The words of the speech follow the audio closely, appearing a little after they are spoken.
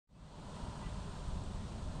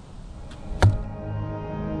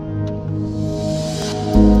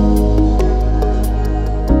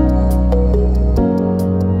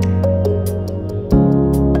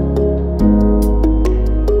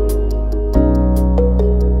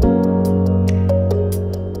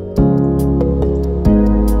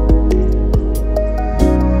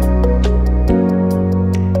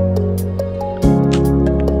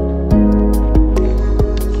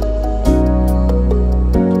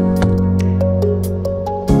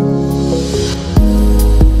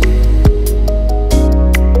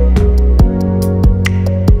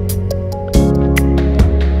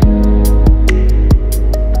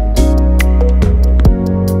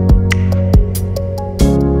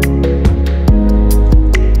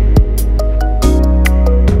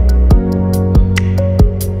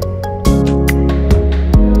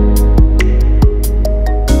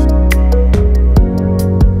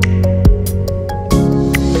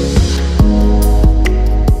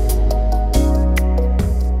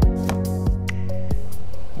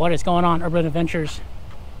What is going on, Urban Adventures?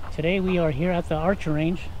 Today we are here at the archery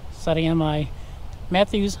range setting in my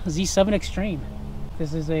Mathews Z7 Extreme.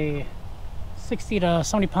 This is a 60 to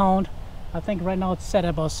 70 pound. I think right now it's set at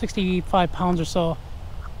about 65 pounds or so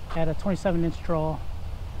at a 27-inch draw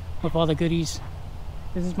with all the goodies.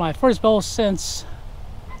 This is my first bow since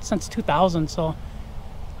 2000, so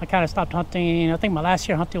I kind of stopped hunting. I think my last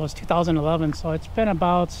year hunting was 2011, so it's been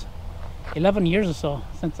about 11 years or so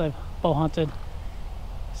since I've bow hunted.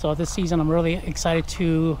 So this season I'm really excited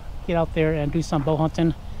to get out there and do some bow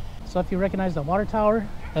hunting. So if you recognize the water tower,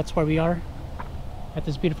 that's where we are at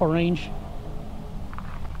this beautiful range.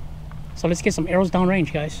 So let's get some arrows down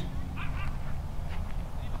range, guys.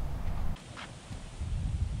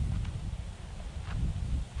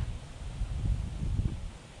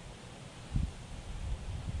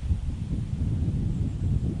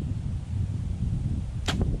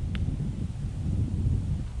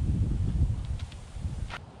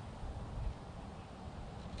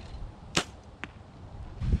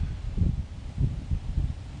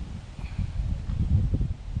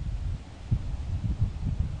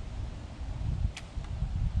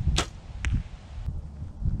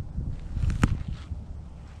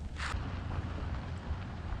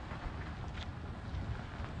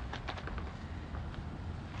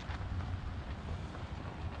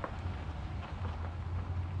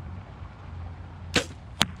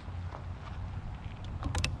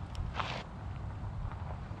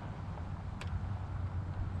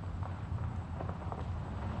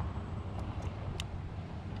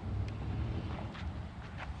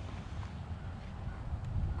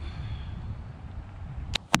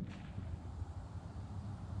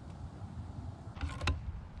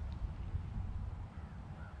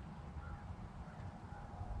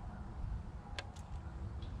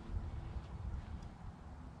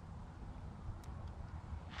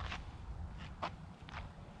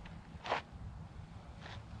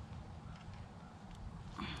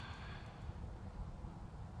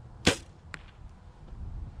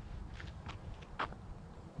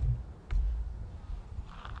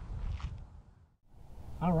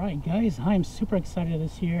 Alright guys, I'm super excited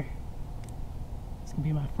this year. It's gonna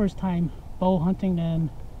be my first time bow hunting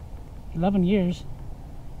in 11 years.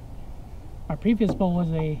 My previous bow was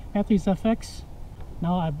a Mathews FX.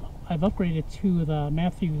 Now I've upgraded to the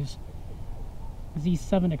Mathews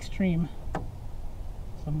Z7 Extreme.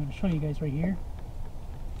 So I'm gonna show you guys right here.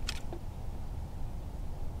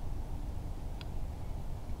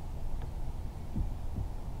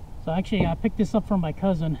 So actually I picked this up from my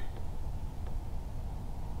cousin,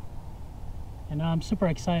 and I'm super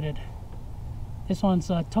excited. This one's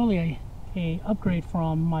totally a upgrade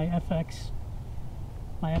from my FX.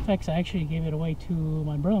 My FX, I actually gave it away to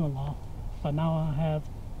my brother-in-law, but now I have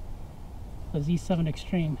the Z7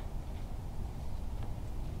 Extreme.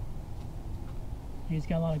 He's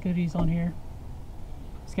got a lot of goodies on here.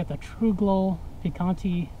 It's got the True Glow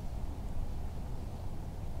Picante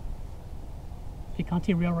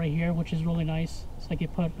reel right here, which is really nice. So I can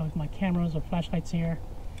put like my cameras or flashlights here.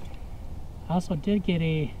 I also did get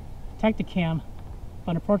a Tacticam,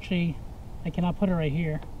 but unfortunately I cannot put it right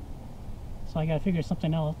here. So I gotta figure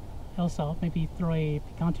something else out. Maybe throw a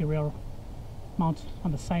Picante rail mount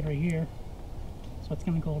on the side right here. So it's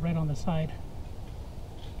gonna go right on the side.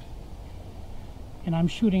 And I'm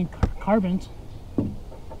shooting carbons.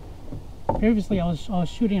 Previously I was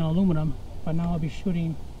shooting aluminum, but now I'll be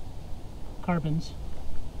shooting carbons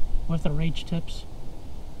with the Rage tips.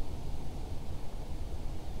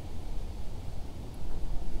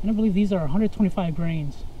 And I believe these are 125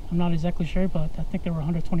 grains. I'm not exactly sure, but I think they were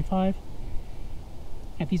 125.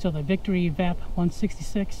 And these are the Victory VAP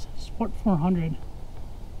 166 Sport 400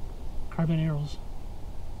 carbon arrows.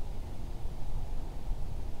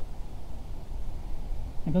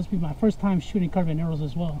 And this will be my first time shooting carbon arrows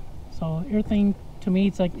as well. So everything to me,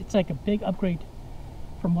 it's like a big upgrade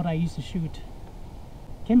from what I used to shoot.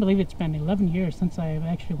 Can't believe it's been 11 years since I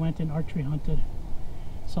actually went and archery hunted.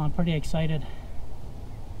 So I'm pretty excited.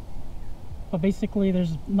 But basically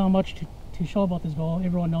there's not much to show about this bow.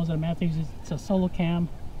 Everyone knows that Mathews it's a solo cam.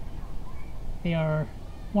 They are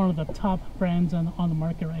one of the top brands on the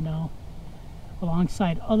market right now,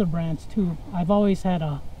 alongside other brands too. I've always had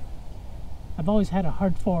a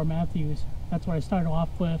heart for Mathews. That's what I started off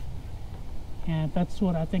with, and that's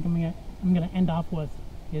what I think I'm gonna end off with,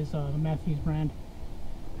 is the Mathews brand.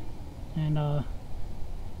 And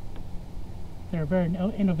they're a very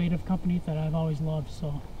innovative company that I've always loved,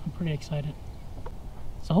 so I'm pretty excited.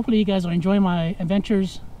 So hopefully you guys are enjoying my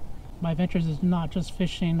adventures. My adventures is not just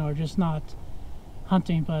fishing or just not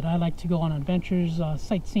hunting, but I like to go on adventures,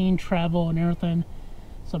 sightseeing, travel, and everything.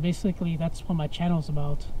 So basically that's what my channel is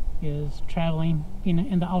about, is traveling, being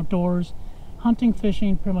in the outdoors, hunting,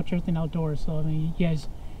 fishing, pretty much everything outdoors. So I mean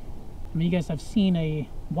you guys have seen a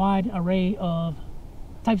wide array of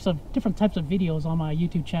different types of videos on my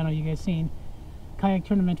YouTube channel. You guys seen kayak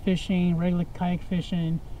tournament fishing, regular kayak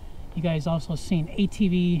fishing. You guys also seen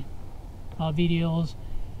ATV videos.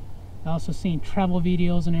 I also seen travel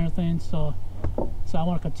videos and everything. So I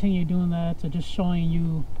want to continue doing that, to just showing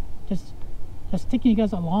you, just taking you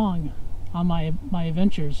guys along on my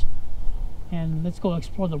adventures, and let's go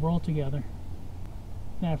explore the world together.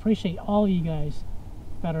 And I appreciate all of you guys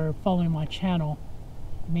that are following my channel.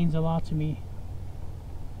 It means a lot to me,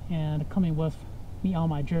 and coming with me on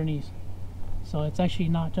my journeys. So it's actually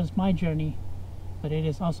not just my journey, but it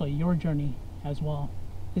is also your journey as well.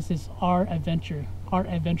 This is our adventure, our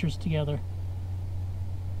adventures together.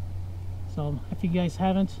 So if you guys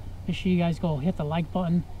haven't, make sure you guys go hit the like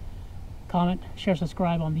button, comment, share,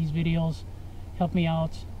 subscribe on these videos. Help me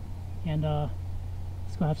out, and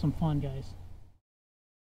let's go have some fun, guys.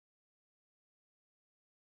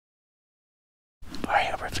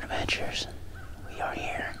 Adventures, we are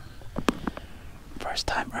here. First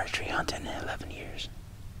time archery hunting in 11 years.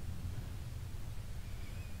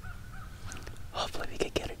 Hopefully we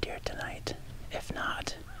could get a deer tonight. If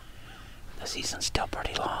not, the season's still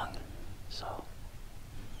pretty long, so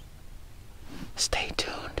stay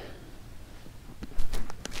tuned.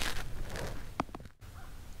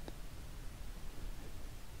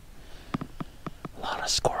 A lot of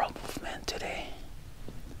squirrel movement today.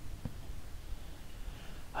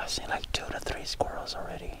 I've seen like 2 to 3 squirrels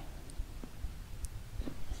already.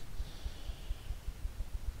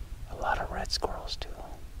 A lot of red squirrels too.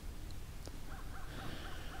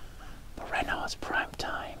 But right now it's prime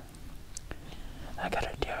time. I got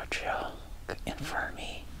a deer trail in front of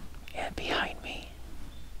me and behind me.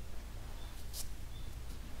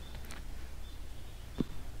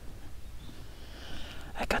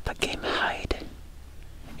 I got the GameHide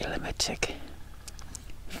Elimitick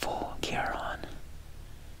full gear on.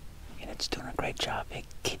 And it's doing a great job at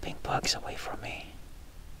keeping bugs away from me.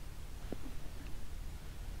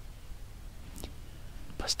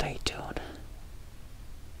 But stay tuned.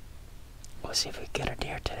 We'll see if we get a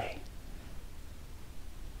deer today.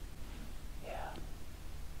 Yeah.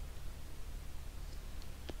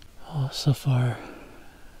 Oh, so far,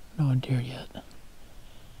 no deer yet.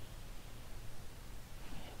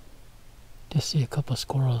 Just see a couple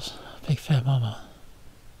squirrels. Big fat mama.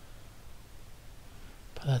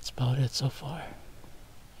 But that's about it so far.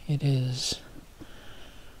 It is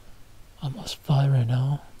almost 5 right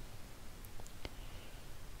now.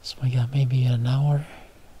 So we got maybe an hour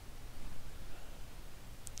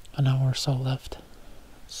or so left.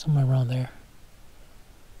 Somewhere around there.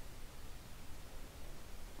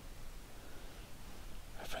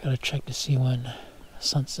 I forgot to check to see when the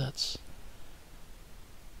sun sets.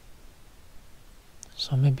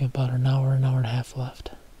 So maybe about an hour and a half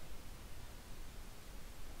left.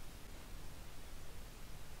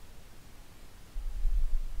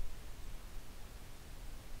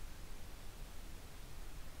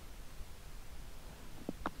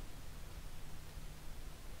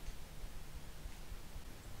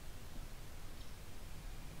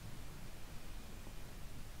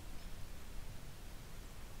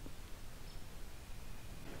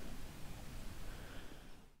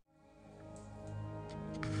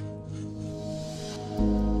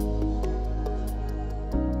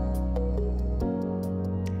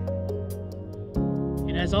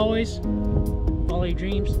 As always, follow your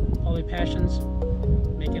dreams, follow your passions,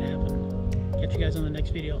 make it happen. Catch you guys on the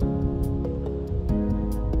next video.